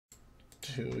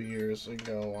2 years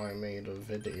ago, I made a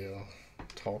video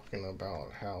talking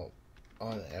about how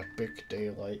unepic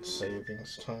daylight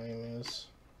savings time is.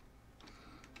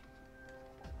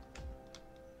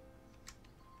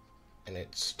 And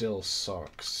it still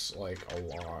sucks, like, a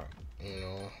lot, you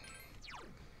know?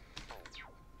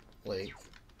 Like,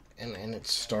 and it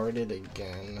started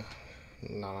again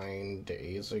 9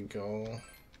 days ago.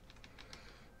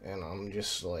 And I'm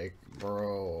just like,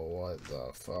 bro, what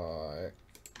the fuck?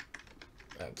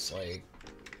 That's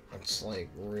like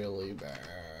really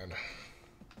bad.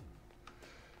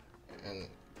 And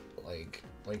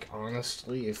like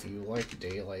honestly, if you like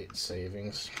daylight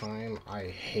savings time, I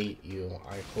hate you.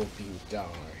 I hope you die.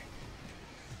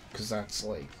 Cause that's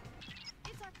like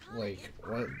what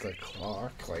the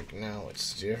clock? Like now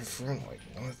it's different. Like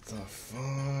what the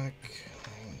fuck?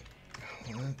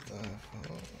 What the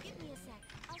fuck?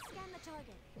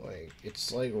 Like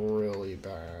it's like really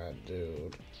bad,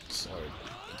 dude. It's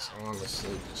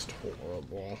honestly just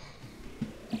horrible.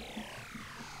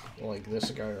 Like,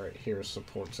 this guy right here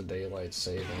supports a daylight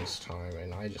savings time,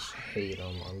 and I just hate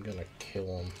him. I'm gonna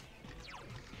kill him.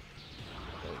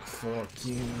 Like, fuck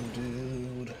you,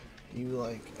 dude. You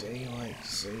like daylight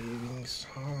savings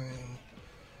time?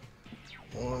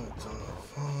 What the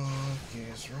fuck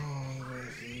is wrong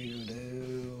with you,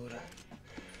 dude?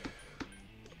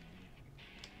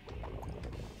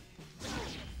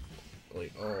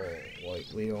 Like, oh, like,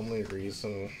 the only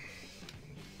reason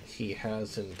he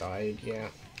hasn't died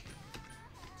yet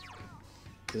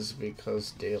is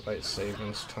because daylight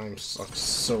savings time sucks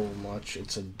so much.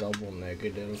 It's a double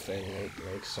negative, and it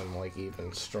makes him like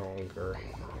even stronger.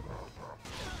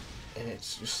 And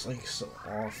it's just like so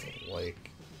awful.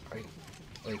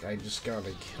 I just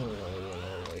gotta kill him, you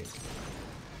know.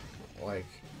 Like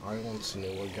I once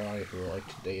knew a guy who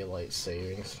liked daylight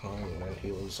savings time, and then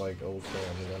he was like, okay,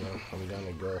 I'm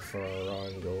gonna go for a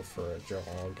run, go for a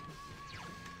jog,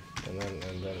 and then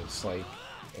it's like,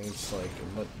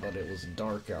 but it was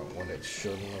dark out when it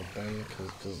shouldn't have been,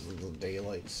 because of the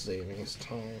daylight savings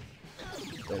time.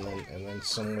 And then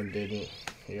someone didn't,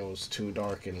 it was too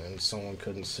dark, and then someone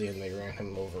couldn't see, and they ran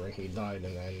him over, and he died.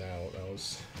 And then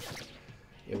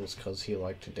it was because he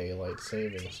liked daylight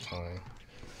savings time.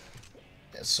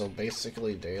 So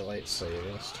basically, daylight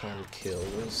savings time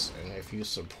kills, and if you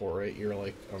support it, you're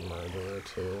like a murderer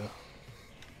too.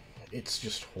 It's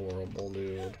just horrible,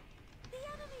 dude.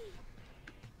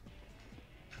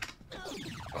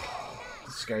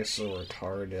 This guy's so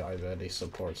retarded. I bet he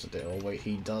supports it. Oh wait,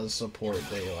 he does support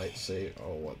daylight save.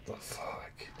 Oh, what the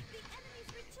fuck?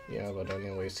 Yeah, but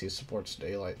anyways, he supports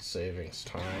daylight savings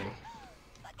time.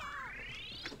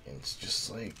 And it's just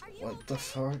like, what the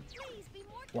fuck?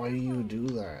 Why do you do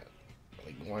that?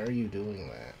 Like, why are you doing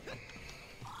that?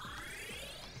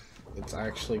 It's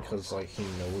actually because, like, he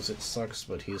knows it sucks,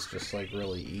 but he's just, like,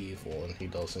 really evil and he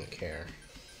doesn't care.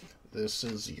 This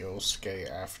is Yosuke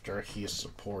after he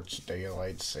supports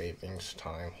daylight savings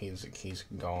time. He's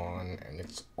gone, and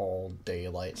it's all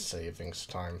daylight savings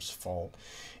time's fault.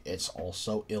 It's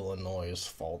also Illinois'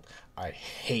 fault. I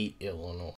hate Illinois.